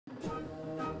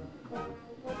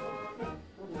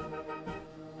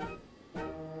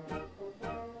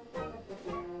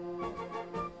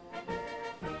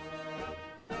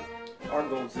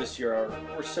goals this year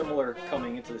were similar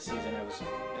coming into the season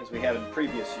as we have in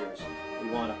previous years. We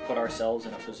want to put ourselves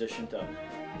in a position to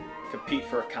compete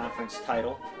for a conference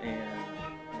title, and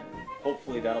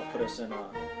hopefully that'll put us in a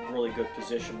really good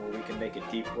position where we can make a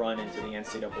deep run into the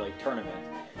NCAA tournament.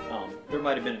 There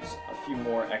might have been a few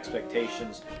more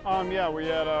expectations. Yeah, we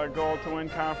had a goal to win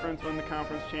the conference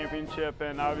championship,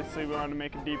 and obviously we wanted to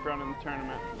make a deep run in the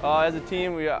tournament. As a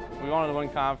team, we wanted to win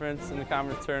conference in the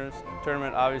conference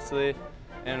tournament, obviously,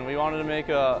 and we wanted to make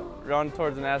a run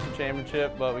towards the national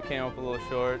championship, but we came up a little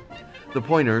short. The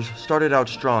Pointers started out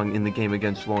strong in the game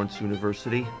against Lawrence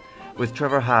University, with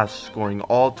Trevor Haas scoring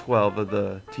all 12 of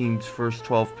the team's first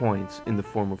 12 points in the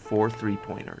form of 4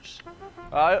 3-pointers.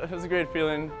 It was a great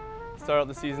feeling to start out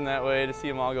the season that way, to see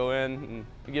them all go in, and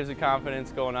it gives you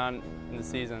confidence going on in the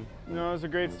season. You know, it was a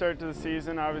great start to the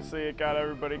season. Obviously, it got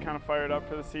everybody kind of fired up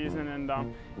for the season, and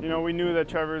you know, we knew that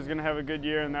Trevor was going to have a good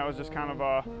year, and that was just kind of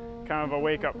a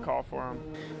wake-up call for him.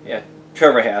 Yeah,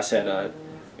 Trevor Haas had a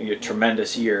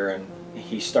tremendous year, and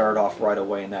he started off right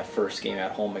away in that first game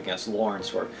at home against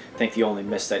Lawrence, where I think the only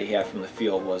miss that he had from the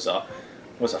field was a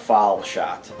foul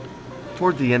shot.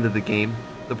 Toward the end of the game,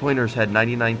 the Pointers had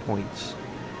 99 points.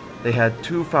 They had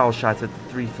 2 foul shots at the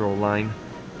free-throw line,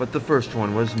 but the first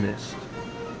one was missed.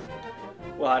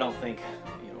 Well, I don't think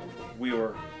we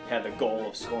had the goal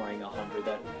of scoring 100.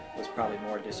 That was probably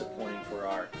more disappointing for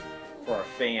our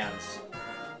fans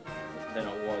than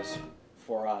it was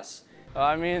for us.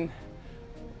 I mean,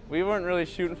 we weren't really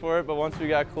shooting for it, but once we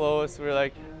got close, we were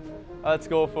like, let's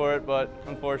go for it, but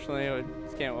unfortunately, we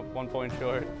just came up 1 point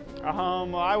short.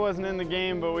 Well, I wasn't in the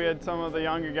game, but we had some of the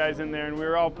younger guys in there, and we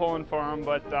were all pulling for them,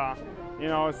 but you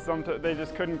know, they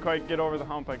just couldn't quite get over the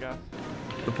hump, I guess.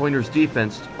 The Pointers'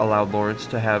 defense allowed Lawrence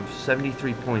to have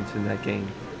 73 points in that game,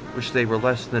 which they were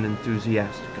less than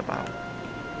enthusiastic about.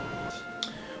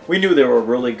 We knew they were a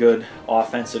really good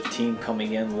offensive team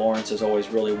coming in. Lawrence is always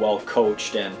really well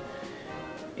coached, and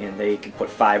they can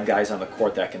put 5 guys on the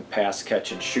court that can pass,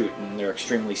 catch, and shoot, and they're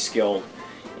extremely skilled.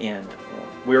 And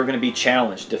we were going to be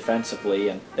challenged defensively,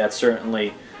 and that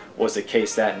certainly was the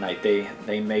case that night.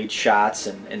 They made shots,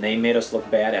 and they made us look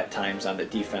bad at times on the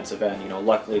defensive end. You know,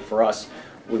 luckily for us,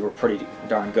 we were pretty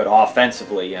darn good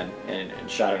offensively and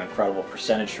shot an incredible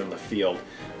percentage from the field.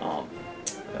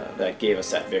 That gave us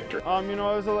that victory. You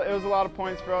know, it was a lot of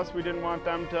points for us. We didn't want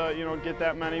them to, get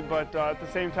that many, but at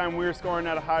the same time, we were scoring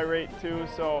at a high rate too,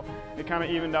 so it kind of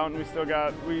evened out, and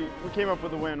we came up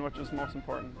with a win, which was most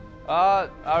important.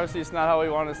 Obviously, it's not how we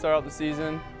wanted to start out the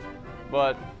season,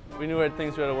 but we knew we had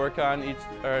things we had to work on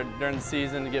during the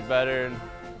season to get better, and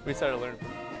we started learning.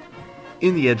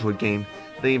 In the Edgewood game,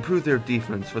 they improved their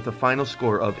defense with a final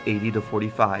score of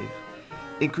 80-45,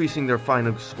 increasing their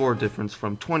final score difference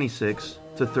from 26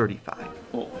 to 35.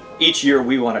 Well, each year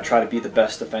we want to try to be the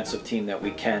best defensive team that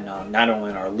we can, not only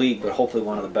in our league, but hopefully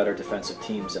one of the better defensive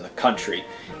teams in the country.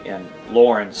 And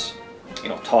Lawrence,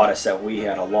 taught us that we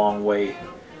had a long way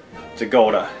to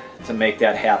go to make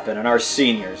that happen. And our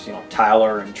seniors,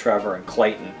 Tyler and Trevor and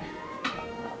Clayton,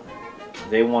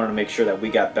 they wanted to make sure that we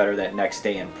got better that next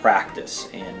day in practice,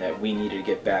 and that we needed to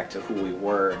get back to who we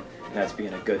were, and that's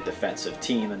being a good defensive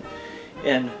team.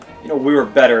 And we were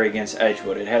better against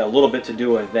Edgewood. It had a little bit to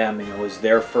do with them. It was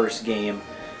their first game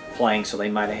playing, so they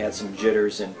might have had some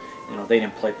jitters, and they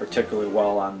didn't play particularly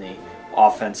well on the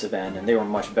offensive end, and they were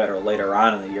much better later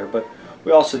on in the year. But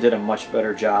we also did a much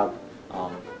better job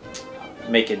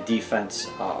making defense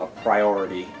a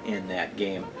priority in that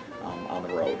game on the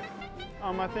road.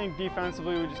 I think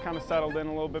defensively we just kind of settled in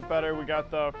a little bit better. We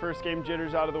got the first game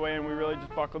jitters out of the way, and we really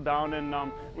just buckled down,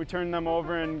 and we turned them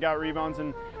over and got rebounds,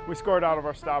 and we scored out of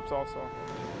our stops also.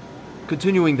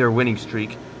 Continuing their winning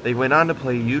streak, they went on to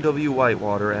play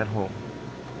UW-Whitewater at home.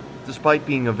 Despite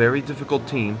being a very difficult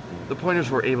team, the Pointers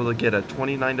were able to get a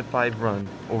 29-5 run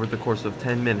over the course of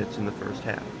 10 minutes in the first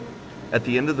half. At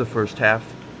the end of the first half,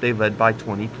 they led by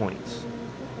 20 points.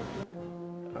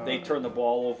 They turned the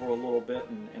ball over a little bit,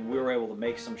 and we were able to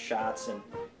make some shots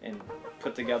and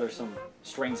put together some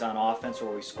strings on offense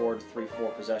where we scored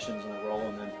 3-4 possessions in a row,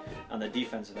 and then on the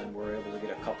defensive end we were able to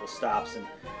get a couple stops. And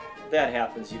if that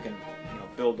happens, you can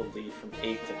build a lead from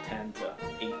 8 to 10 to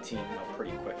 18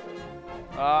 pretty quickly.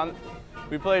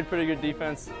 We played pretty good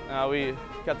defense. We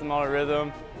kept them all in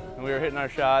rhythm, and we were hitting our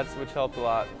shots, which helped a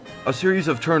lot. A series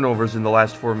of turnovers in the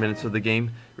last 4 minutes of the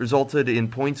game resulted in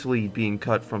points lead being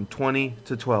cut from 20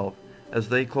 to 12 as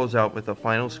they close out with a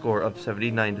final score of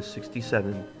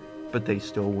 79-67, but they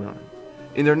still won.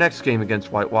 In their next game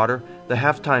against Whitewater, the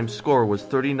halftime score was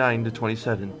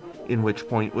 39-27, in which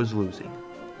Point was losing.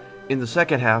 In the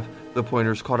second half, the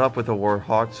Pointers caught up with the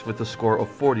Warhawks with a score of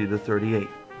 40-38.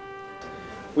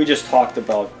 we just talked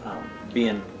about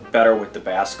being better with the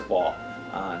basketball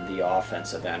on the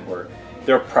offensive end, where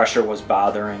their pressure was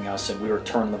bothering us and we were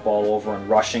turning the ball over and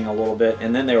rushing a little bit,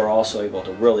 and then they were also able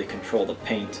to really control the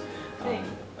paint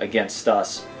against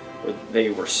us, where they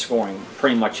were scoring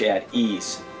pretty much at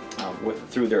ease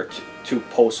through their two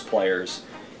post players,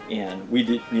 and we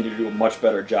needed to do a much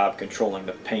better job controlling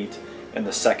the paint in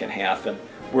the second half, and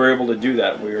we were able to do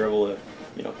that. We were able to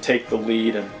take the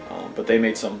lead, and but they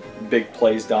made some big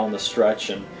plays down the stretch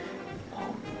and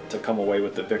to come away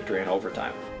with the victory in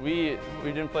overtime. We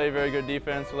didn't play very good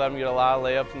defense. We let them get a lot of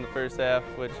layups in the first half,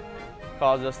 which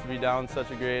caused us to be down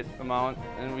such a great amount.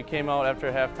 And we came out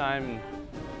after halftime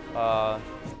and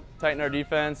tightened our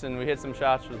defense, and we hit some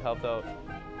shots that helped out.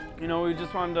 We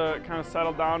just wanted to kind of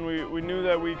settle down. We knew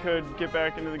that we could get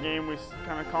back into the game. We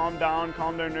kind of calmed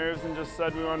our nerves, and just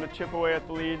said we wanted to chip away at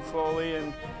the lead slowly,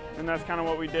 and that's kind of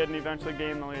what we did, and eventually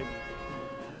gained the lead.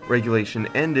 Regulation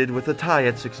ended with a tie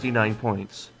at 69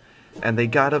 points, and they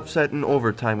got upset in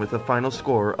overtime with a final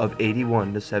score of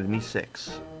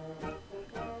 81-76.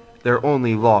 Their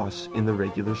only loss in the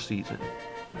regular season.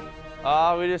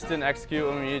 We just didn't execute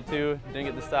when we needed to, didn't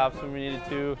get the stops when we needed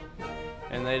to,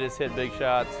 and they just hit big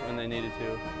shots when they needed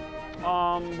to.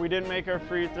 We didn't make our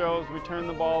free throws, we turned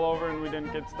the ball over, and we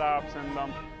didn't get stops,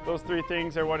 and those three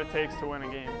things are what it takes to win a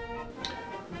game.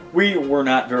 We were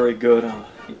not very good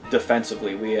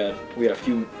defensively. We had a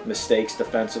few mistakes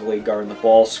defensively, guarding the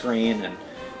ball screen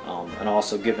and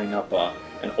also giving up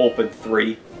an open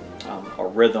three, a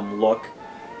rhythm look.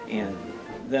 And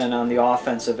then on the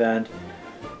offensive end,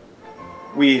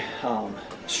 we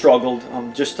struggled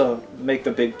just to make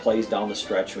the big plays down the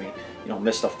stretch. We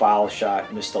missed a foul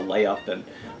shot, missed a layup, and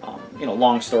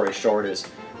long story short is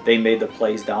they made the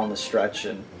plays down the stretch,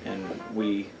 and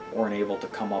we weren't able to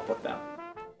come up with them.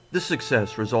 This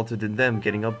success resulted in them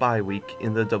getting a bye week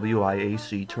in the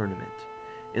WIAC tournament.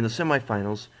 In the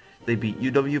semifinals, they beat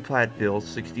UW-Platteville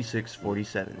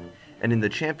 66-47, and in the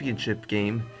championship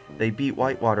game, they beat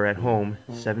Whitewater at home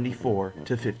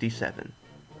 74-57.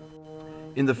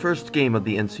 In the first game of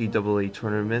the NCAA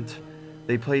tournament,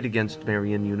 they played against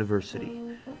Marian University,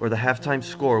 where the halftime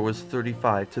score was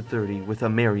 35-30 with a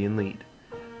Marian lead.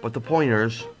 But the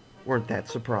Pointers weren't that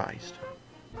surprised.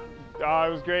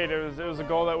 It was great. It was a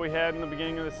goal that we had in the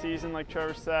beginning of the season, like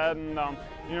Trevor said, and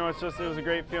it was a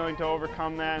great feeling to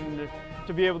overcome that and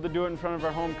to be able to do it in front of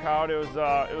our home crowd. It was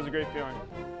a great feeling.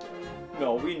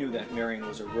 No, we knew that Marian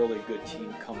was a really good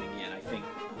team coming in. I think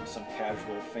some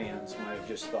casual fans might have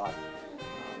just thought,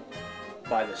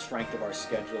 by the strength of our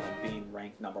schedule and being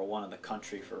ranked #1 in the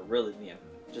country for really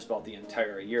just about the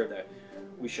entire year, that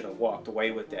we should have walked away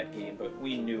with that game. But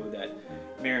we knew that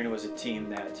Marian was a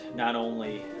team that not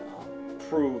only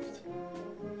proved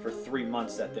for 3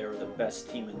 months that they were the best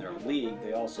team in their league,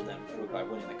 they also then proved by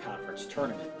winning their conference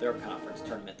tournament,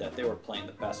 that they were playing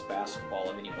the best basketball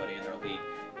of anybody in their league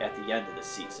at the end of the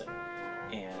season.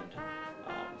 And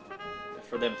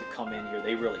for them to come in here,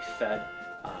 they really fed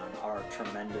on our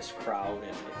tremendous crowd, and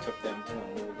it took them to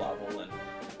a new level.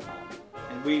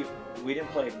 And we didn't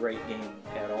play a great game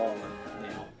at all. And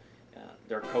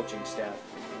their coaching staff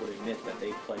would admit that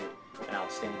they played an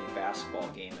outstanding basketball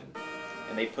game,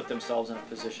 and they put themselves in a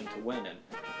position to win, and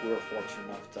we were fortunate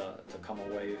enough to come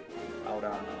away out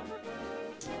on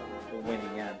the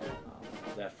winning end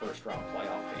of that first round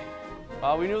playoff game.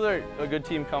 We knew they're a good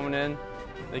team coming in.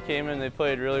 They came in, they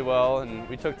played really well, and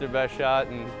we took their best shot,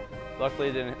 and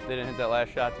luckily they didn't hit that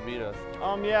last shot to beat us.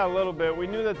 Yeah, a little bit. We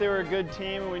knew that they were a good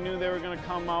team, and we knew they were going to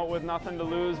come out with nothing to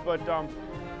lose, but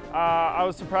I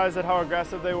was surprised at how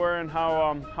aggressive they were and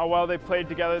how well they played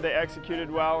together. They executed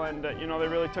well, and they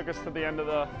really took us to the end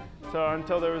of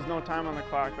until there was no time on the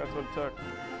clock. That's what it took.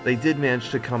 They did manage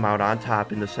to come out on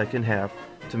top in the second half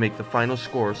to make the final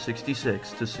score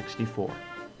 66-64.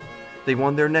 They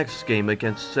won their next game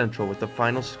against Central with a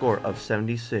final score of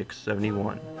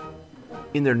 76-71.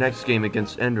 In their next game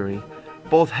against Emory,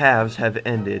 both halves have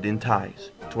ended in ties,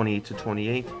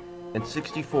 28-28 and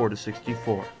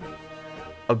 64-64.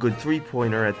 A good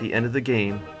three-pointer at the end of the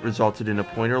game resulted in a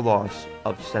Pointer loss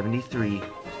of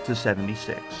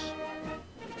 73-76.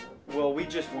 Well, we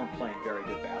just weren't playing very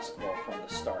good basketball from the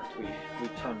start. We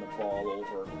turned the ball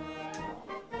over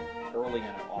early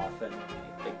and often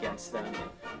against them.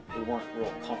 We weren't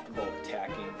real comfortable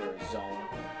attacking their zone,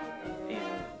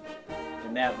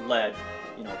 and that led,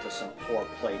 to some poor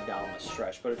play down the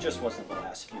stretch. But it just wasn't the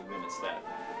last few minutes that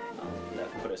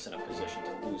put us in a position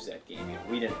to lose that game.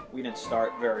 We didn't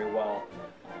start very well.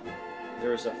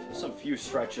 There was some few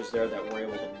stretches there that were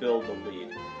able to build the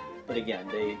lead. But again,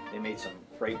 they made some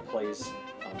great plays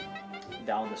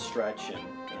down the stretch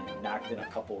and knocked in a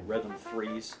couple rhythm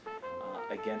threes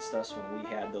against us when we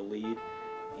had the lead,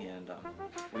 and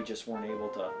we just weren't able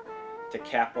to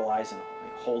capitalize and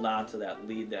hold on to that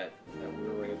lead that we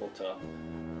were able to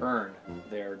earn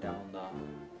there down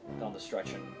the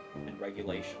stretch in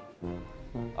regulation.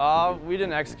 We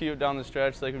didn't execute down the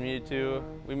stretch like we needed to.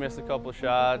 We missed a couple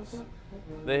shots.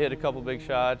 They hit a couple big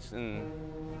shots, and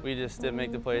we just didn't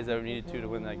make the plays that we needed to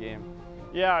win that game.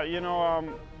 Yeah, you know,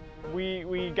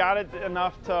 we got it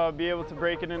enough to be able to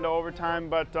break it into overtime,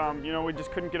 but you know, we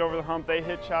just couldn't get over the hump. They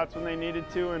hit shots when they needed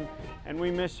to, and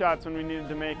we missed shots when we needed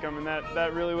to make them, and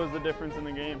that really was the difference in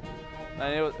the game.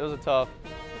 And it was a tough,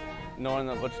 knowing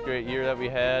that much great year that we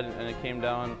had, and it came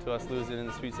down to us losing in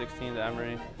the Sweet 16 to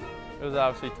Emory. It was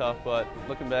obviously tough, but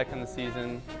looking back on the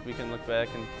season, we can look back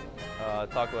and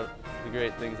talk about the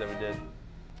great things that we did.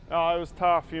 It was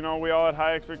tough. You know, we all had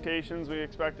high expectations. We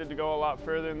expected to go a lot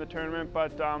further in the tournament,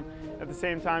 but at the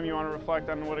same time, you want to reflect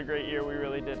on what a great year we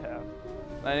really did have.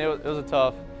 And it was a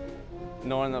tough,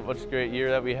 knowing that much great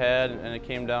year that we had, and it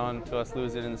came down to us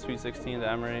losing in the Sweet 16 to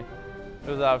Emory. It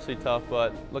was obviously tough,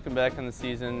 but looking back on the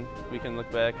season, we can look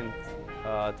back and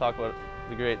talk about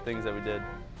the great things that we did.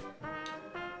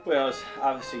 Well, it was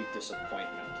obviously disappointment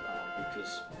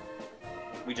because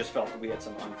we just felt that we had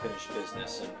some unfinished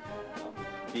business, and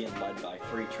being led by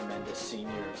three tremendous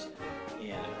seniors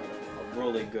and a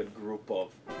really good group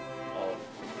of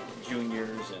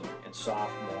juniors and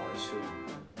sophomores who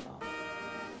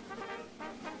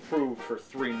proved for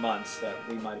 3 months that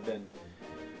we might have been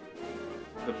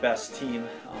the best team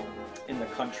in the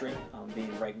country,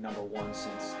 being ranked #1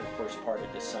 since the first part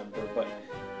of December. But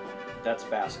that's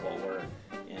basketball. We're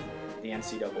in the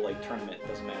NCAA tournament. It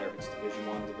doesn't matter if it's Division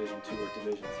I, Division II, or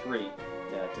Division III.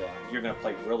 That you're going to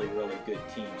play really, really good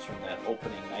teams from that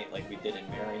opening night like we did in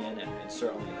Marion, and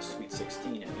certainly in the Sweet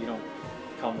 16. If you don't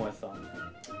come with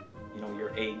you know,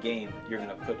 your A game, you're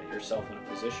going to put yourself in a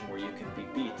position where you can be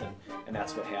beat, and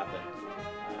that's what happened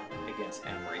against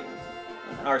Emory.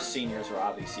 And our seniors were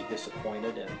obviously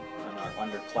disappointed, and our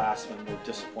underclassmen were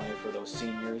disappointed for those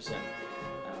seniors,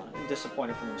 and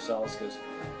disappointed for themselves because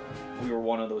we were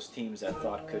one of those teams that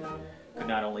thought could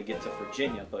not only get to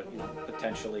Virginia, but you know,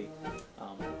 potentially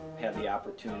have the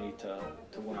opportunity to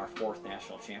win our 4th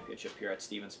national championship here at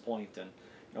Stevens Point. And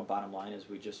you know, bottom line is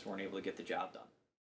we just weren't able to get the job done.